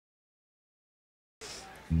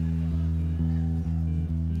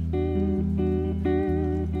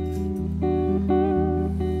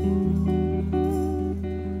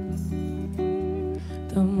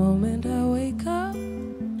The moment I wake up,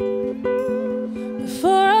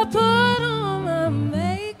 before I put on my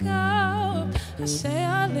makeup, I say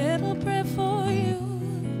a little prayer for you.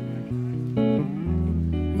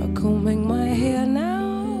 While combing my hair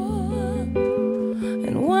now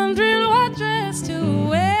and wondering what dress to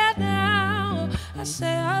wear now, I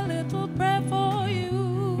say a little prayer for you.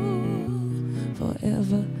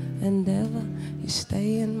 Forever and ever, you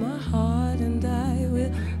stay in my heart, and I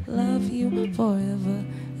will love you forever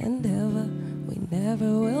and ever. We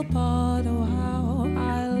never will part. Oh, how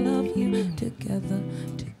I love you. Together,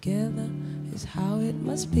 together is how it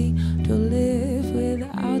must be. To live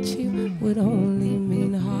without you would only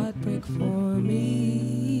mean heartbreak for me.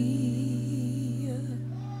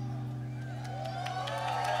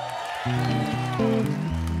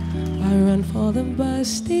 I run for the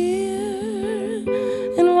Bastille,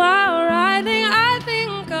 and while riding I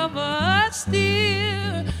think of us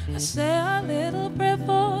dear. I say a little prayer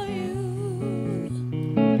for you.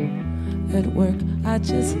 At work I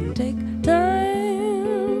just take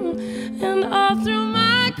time, and all through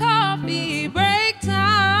my coffee break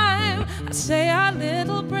time, I say a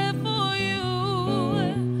little prayer for you.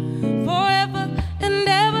 Forever and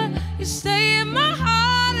ever, you stay in my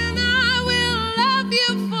heart, and I will love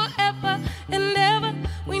you forever and ever.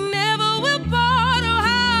 We never will part. Oh,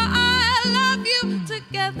 how I love you.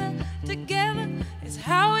 Together, together is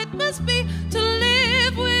how it must be. To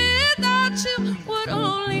live without you would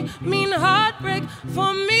only mean heartbreak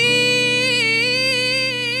for me.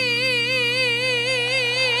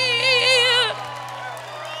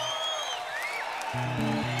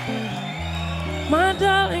 My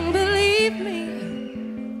darling, believe me,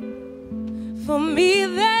 for me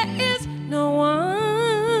there is no one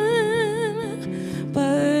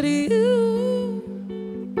but you.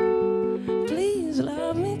 Please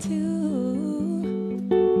love me too.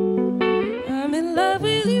 I'm in love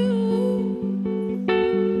with you.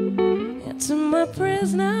 Answer my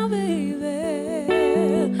prayers now, baby.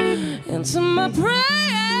 Answer my prayers,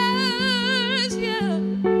 yeah.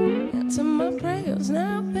 Answer my prayers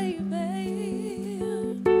now, baby.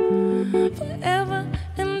 Forever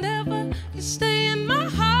and ever, you stay in my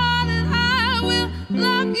heart, and I will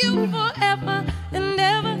love you forever and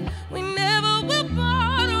ever. We never will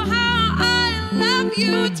part. Oh, how I love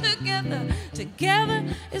you. Together, together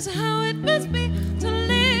is how it must be. To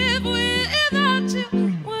live without you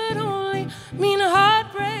would only mean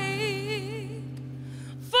heartbreak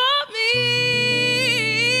for me.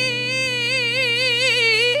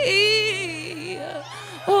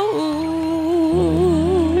 Oh.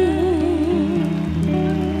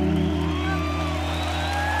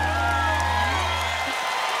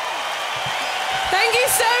 Thank you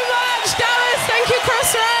so much, Dallas. Thank you,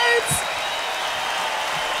 Crossroads.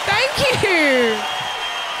 Thank you.